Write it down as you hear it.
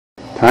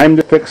Time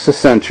to fix the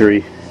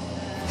Century.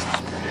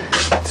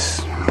 It's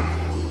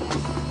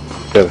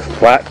got a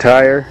flat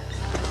tire.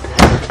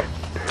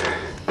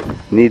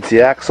 Needs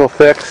the axle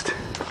fixed.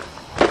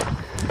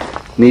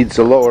 Needs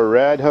the lower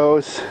rad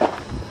hose.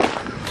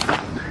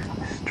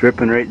 It's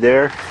dripping right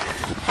there.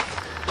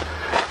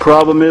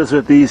 Problem is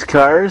with these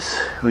cars,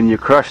 when you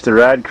crush the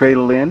rad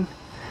cradle in,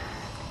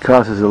 it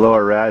causes the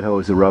lower rad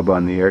hose to rub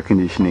on the air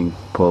conditioning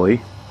pulley.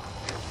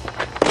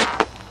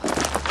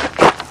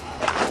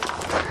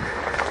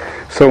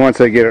 So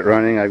once I get it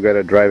running, I've got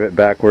to drive it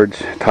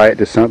backwards, tie it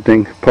to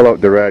something, pull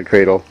out the rad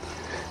cradle,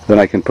 then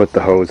I can put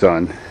the hose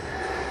on.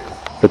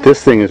 But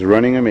this thing is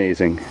running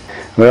amazing.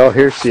 Well,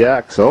 here's the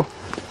axle.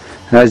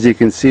 As you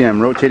can see,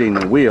 I'm rotating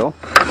the wheel.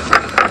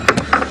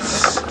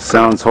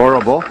 Sounds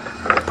horrible.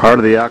 Part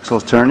of the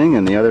axle's turning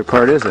and the other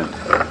part isn't.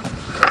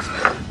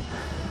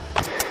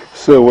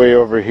 So way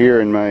over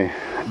here in my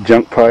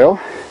junk pile,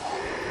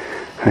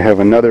 I have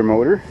another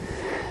motor,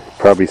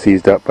 probably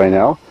seized up by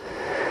now,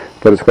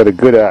 but it's got a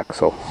good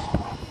axle.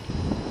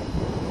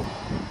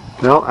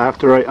 Well,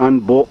 after I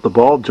unbolt the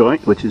ball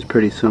joint, which is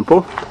pretty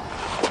simple,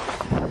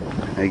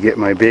 I get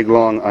my big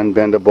long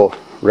unbendable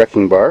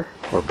wrecking bar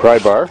or pry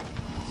bar,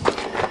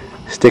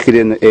 stick it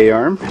in the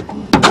A-arm,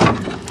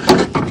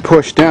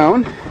 push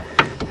down,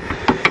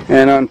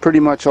 and on pretty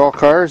much all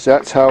cars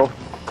that's how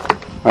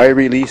I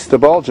release the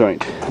ball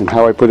joint and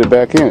how I put it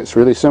back in. It's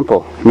really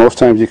simple. Most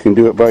times you can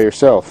do it by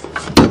yourself.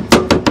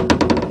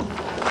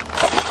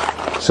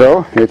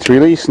 So it's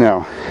released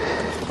now.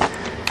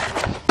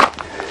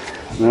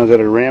 Now I've got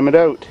to ram it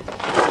out.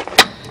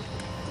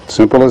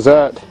 Simple as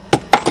that.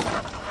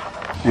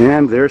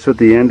 And there's what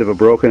the end of a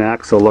broken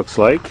axle looks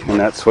like, and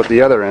that's what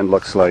the other end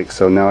looks like.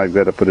 So now I've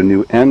got to put a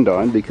new end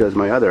on because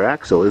my other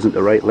axle isn't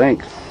the right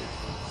length.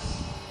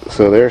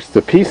 So there's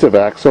the piece of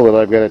axle that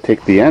I've got to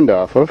take the end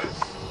off of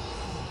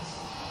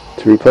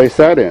to replace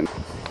that end.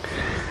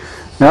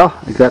 Now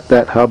I got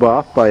that hub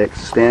off by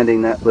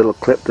expanding that little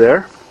clip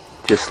there.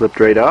 Just slipped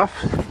right off.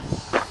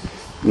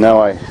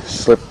 Now I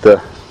slip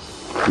the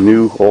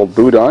new old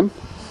boot on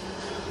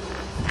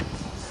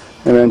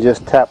and then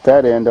just tap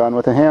that end on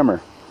with a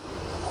hammer.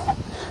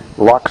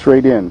 Locks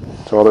right in.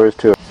 That's all there is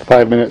to it.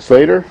 5 minutes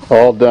later,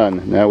 all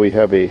done. Now we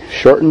have a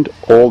shortened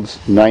Olds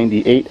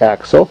 98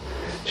 axle,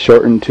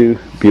 shortened to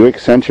Buick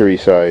Century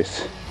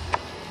size.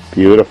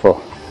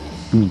 Beautiful.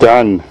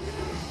 Done.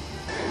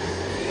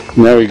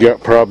 Now we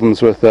got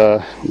problems with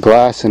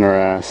glass in our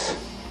ass.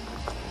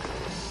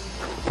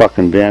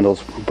 Fucking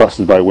vandals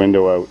busted my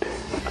window out.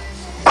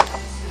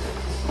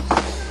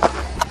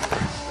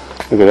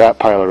 Look at that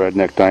pile of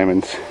redneck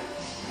diamonds.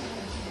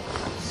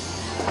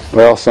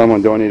 Well,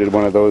 someone donated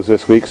one of those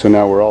this week, so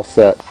now we're all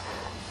set.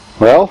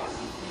 Well,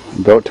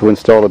 I'm about to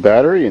install the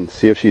battery and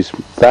see if she's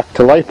back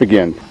to life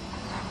again.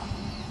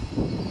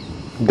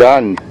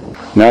 Done.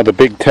 Now the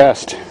big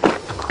test.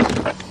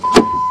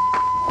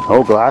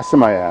 Oh, glass in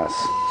my ass.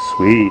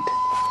 Sweet.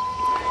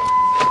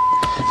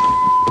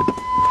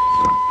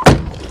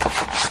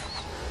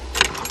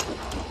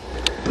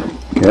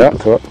 Yeah,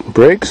 so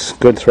brakes,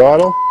 good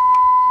throttle.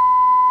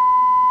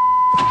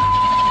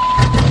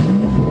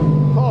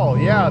 Oh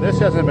yeah, this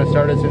hasn't been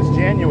started since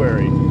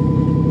January.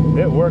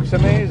 It works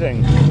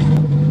amazing.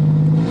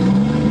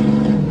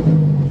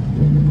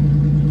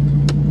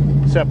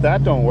 Except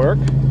that don't work.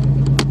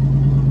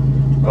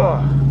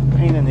 Oh,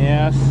 pain in the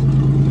ass.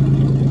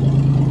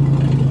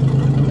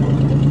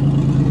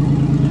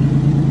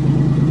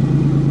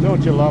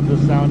 Don't you love the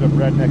sound of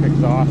redneck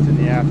exhaust in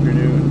the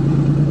afternoon?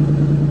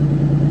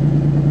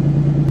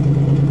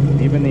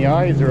 Even the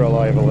eyes are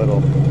alive a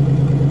little.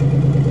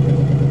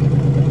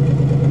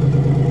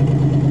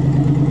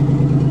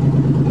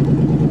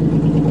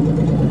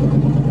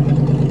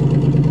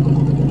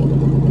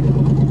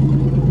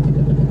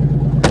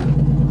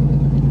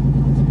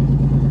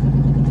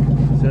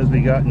 It says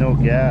we got no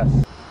gas.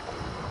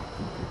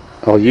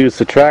 I'll use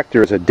the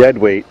tractor as a dead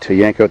weight to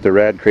yank out the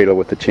rad cradle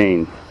with the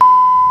chain.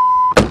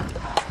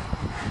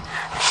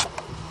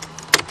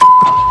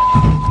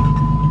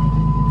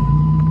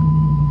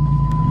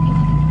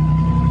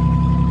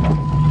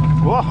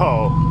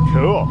 Whoa,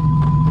 cool.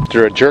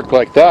 After a jerk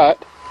like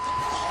that,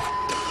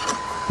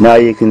 now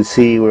you can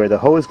see where the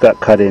hose got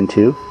cut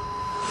into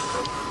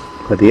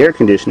with the air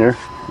conditioner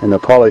and the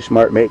polish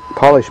mark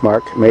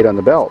made on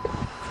the belt.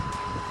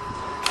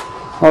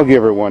 I'll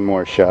give her one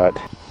more shot.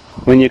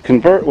 When you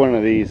convert one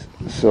of these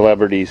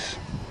celebrities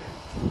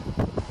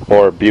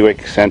or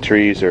Buick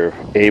Centuries or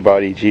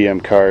A-body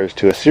GM cars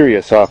to a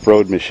serious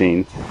off-road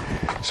machine,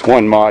 it's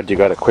one mod you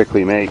got to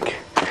quickly make.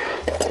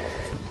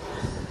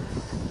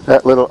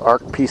 That little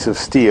arc piece of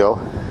steel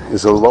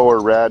is a lower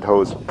rad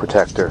hose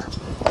protector.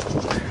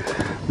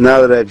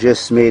 Now that I've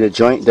just made a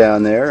joint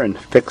down there and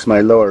fixed my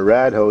lower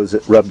rad hose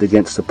that rubbed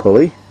against the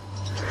pulley,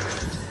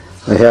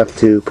 I have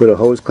to put a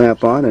hose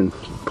clamp on and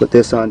put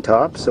this on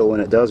top, so when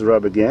it does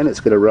rub again, it's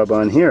going to rub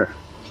on here.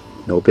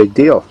 No big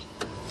deal.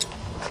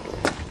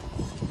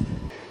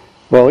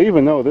 Well,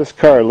 even though this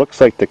car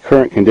looks like the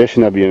current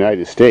condition of the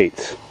United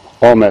States,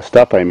 all messed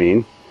up I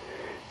mean,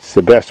 it's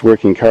the best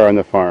working car on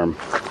the farm.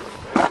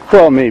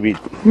 Well, maybe,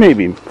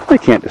 I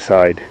can't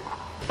decide.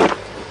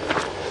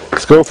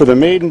 Let's go for the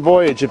maiden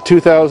voyage of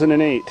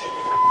 2008.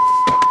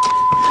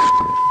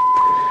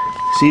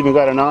 It's even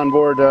got an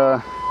onboard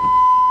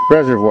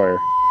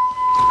reservoir.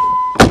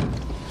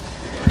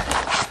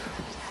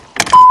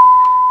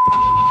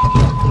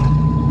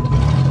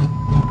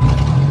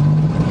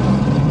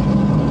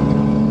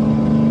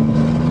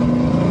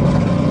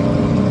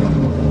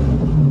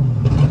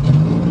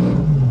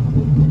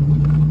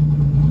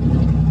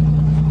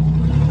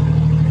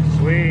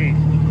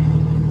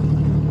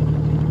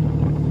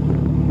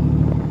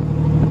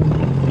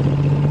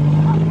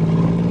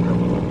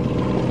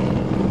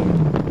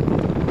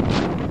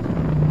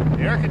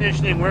 The air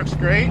conditioning works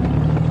great.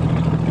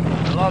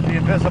 I love the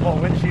invisible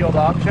windshield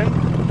option.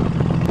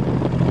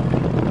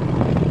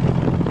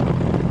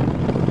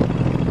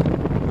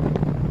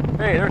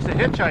 Hey, there's the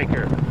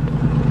hitchhiker.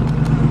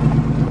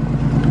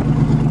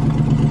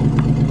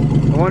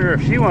 I wonder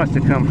if she wants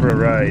to come for a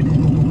ride.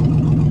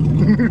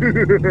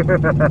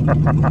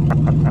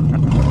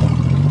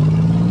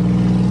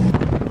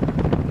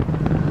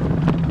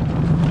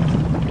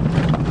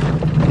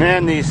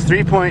 Man, these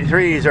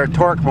 3.3s are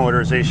torque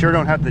motors. They sure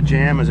don't have the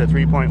jam as a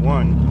 3.1.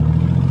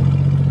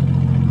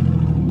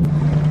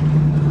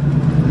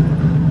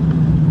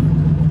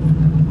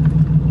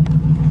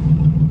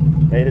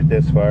 Made it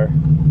this far.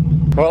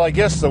 Well, I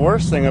guess the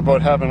worst thing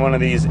about having one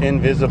of these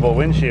invisible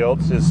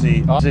windshields is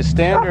the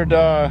standard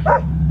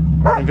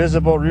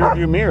invisible rear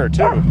view mirror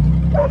too.